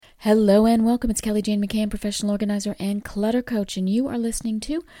Hello and welcome. It's Kelly Jane McCann, professional organizer and clutter coach, and you are listening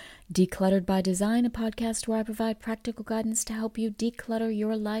to Decluttered by Design, a podcast where I provide practical guidance to help you declutter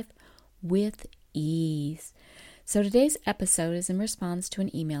your life with ease. So today's episode is in response to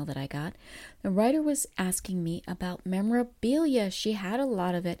an email that I got. The writer was asking me about memorabilia. She had a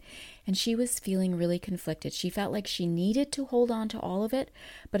lot of it, and she was feeling really conflicted. She felt like she needed to hold on to all of it,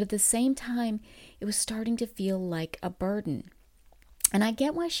 but at the same time, it was starting to feel like a burden. And I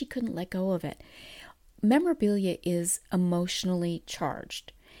get why she couldn't let go of it. Memorabilia is emotionally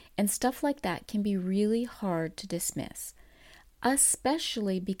charged, and stuff like that can be really hard to dismiss,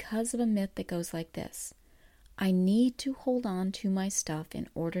 especially because of a myth that goes like this: I need to hold on to my stuff in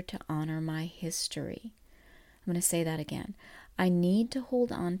order to honor my history. I'm going to say that again. I need to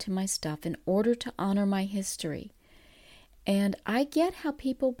hold on to my stuff in order to honor my history. And I get how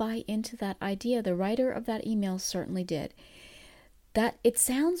people buy into that idea. The writer of that email certainly did. That it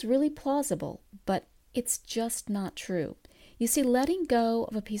sounds really plausible, but it's just not true. You see, letting go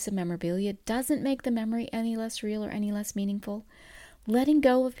of a piece of memorabilia doesn't make the memory any less real or any less meaningful. Letting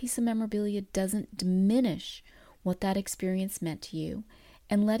go of a piece of memorabilia doesn't diminish what that experience meant to you.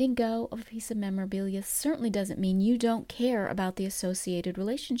 And letting go of a piece of memorabilia certainly doesn't mean you don't care about the associated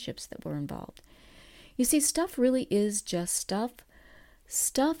relationships that were involved. You see, stuff really is just stuff.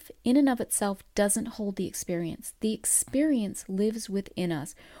 Stuff in and of itself doesn't hold the experience. The experience lives within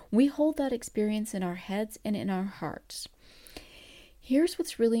us. We hold that experience in our heads and in our hearts. Here's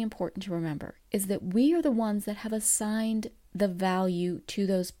what's really important to remember, is that we are the ones that have assigned the value to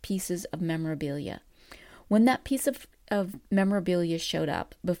those pieces of memorabilia. When that piece of memorabilia showed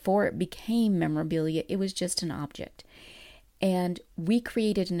up, before it became memorabilia, it was just an object. And we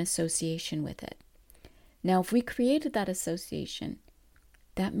created an association with it. Now, if we created that association,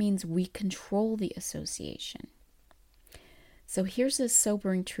 that means we control the association. So here's a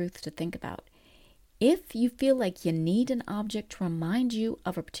sobering truth to think about. If you feel like you need an object to remind you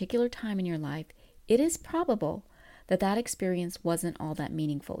of a particular time in your life, it is probable that that experience wasn't all that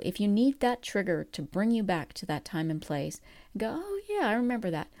meaningful. If you need that trigger to bring you back to that time and place, and go, oh yeah, I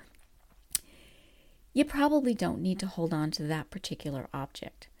remember that, you probably don't need to hold on to that particular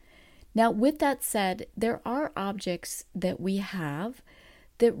object. Now, with that said, there are objects that we have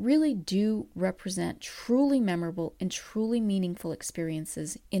that really do represent truly memorable and truly meaningful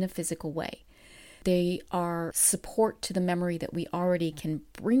experiences in a physical way. They are support to the memory that we already can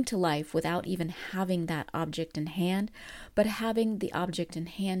bring to life without even having that object in hand, but having the object in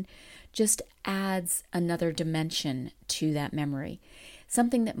hand just adds another dimension to that memory.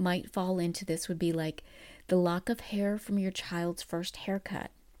 Something that might fall into this would be like the lock of hair from your child's first haircut,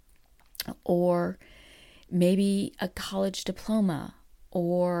 or maybe a college diploma,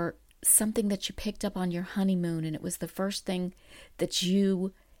 or something that you picked up on your honeymoon and it was the first thing that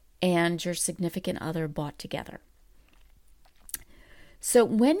you and your significant other bought together. So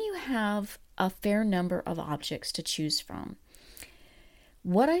when you have a fair number of objects to choose from,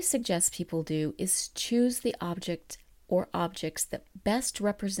 what I suggest people do is choose the object or objects that best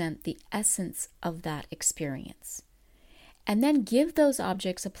represent the essence of that experience. And then give those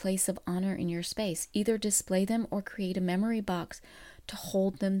objects a place of honor in your space. Either display them or create a memory box to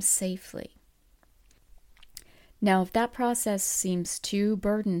hold them safely. Now, if that process seems too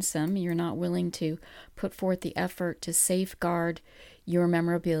burdensome, you're not willing to put forth the effort to safeguard your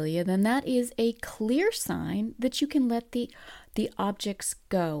memorabilia, then that is a clear sign that you can let the objects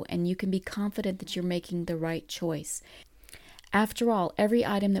go and you can be confident that you're making the right choice. After all, every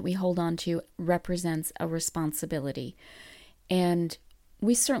item that we hold on to represents a responsibility. And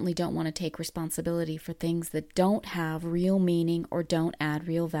we certainly don't want to take responsibility for things that don't have real meaning or don't add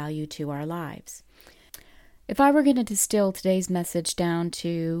real value to our lives. If I were going to distill today's message down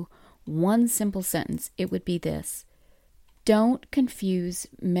to one simple sentence, it would be this: don't confuse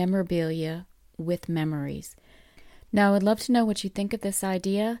memorabilia with memories. Now, I'd love to know what you think of this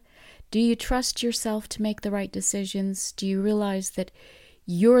idea. Do you trust yourself to make the right decisions? Do you realize that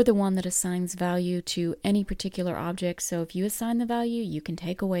you're the one that assigns value to any particular object? So if you assign the value, you can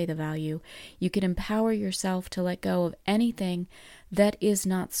take away the value. You can empower yourself to let go of anything that is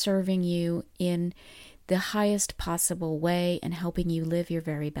not serving you in the highest possible way and helping you live your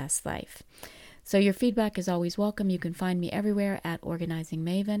very best life. So your feedback is always welcome. You can find me everywhere at Organizing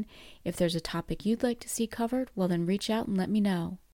Maven. If there's a topic you'd like to see covered, well then reach out and let me know.